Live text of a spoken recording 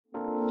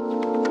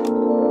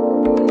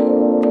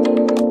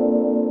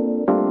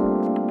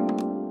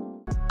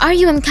Are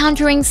you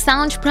encountering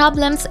sound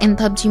problems in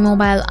PUBG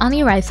Mobile on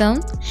your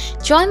iPhone?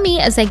 Join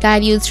me as I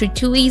guide you through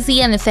 2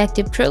 easy and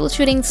effective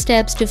troubleshooting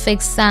steps to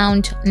fix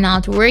sound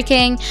not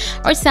working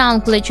or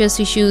sound glitches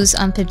issues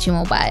on PUBG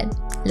Mobile.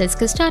 Let's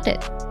get started.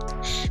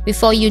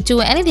 Before you do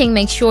anything,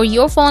 make sure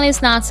your phone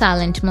is not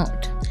silent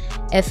mode.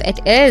 If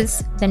it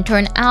is, then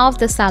turn off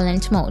the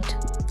silent mode.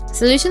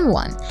 Solution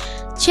 1.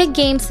 Check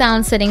game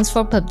sound settings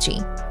for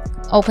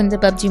PUBG. Open the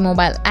PUBG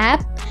Mobile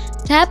app.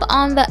 Tap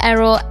on the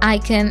arrow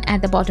icon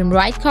at the bottom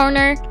right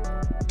corner.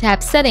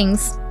 Tap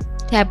Settings.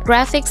 Tap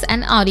Graphics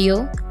and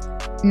Audio.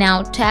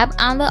 Now tap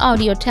on the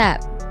Audio tab.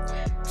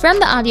 From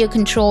the audio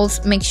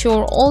controls, make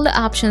sure all the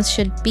options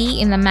should be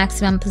in the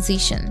maximum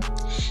position,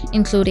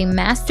 including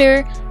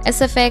Master,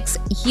 SFX,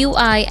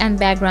 UI, and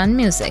background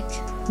music.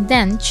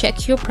 Then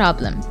check your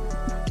problem.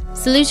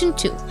 Solution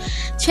 2.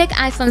 Check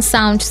iPhone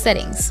sound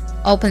settings.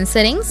 Open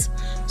Settings.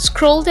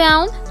 Scroll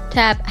down.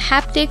 Tap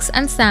Haptics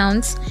and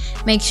Sounds.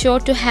 Make sure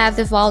to have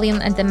the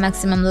volume at the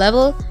maximum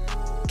level.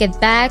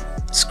 Get back,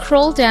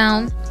 scroll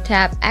down,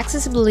 tap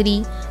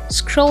Accessibility,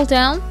 scroll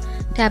down,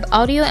 tap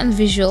Audio and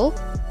Visual,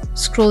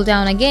 scroll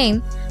down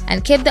again,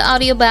 and keep the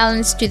audio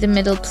balance to the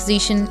middle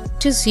position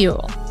to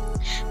 0.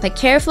 By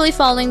carefully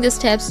following the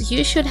steps,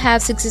 you should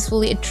have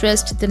successfully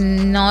addressed the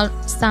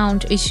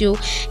non-sound issue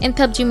in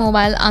PUBG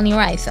Mobile on your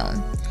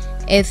iPhone.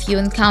 If you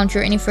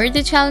encounter any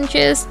further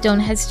challenges, don't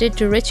hesitate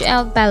to reach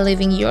out by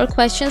leaving your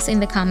questions in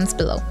the comments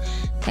below.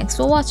 Thanks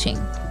for watching.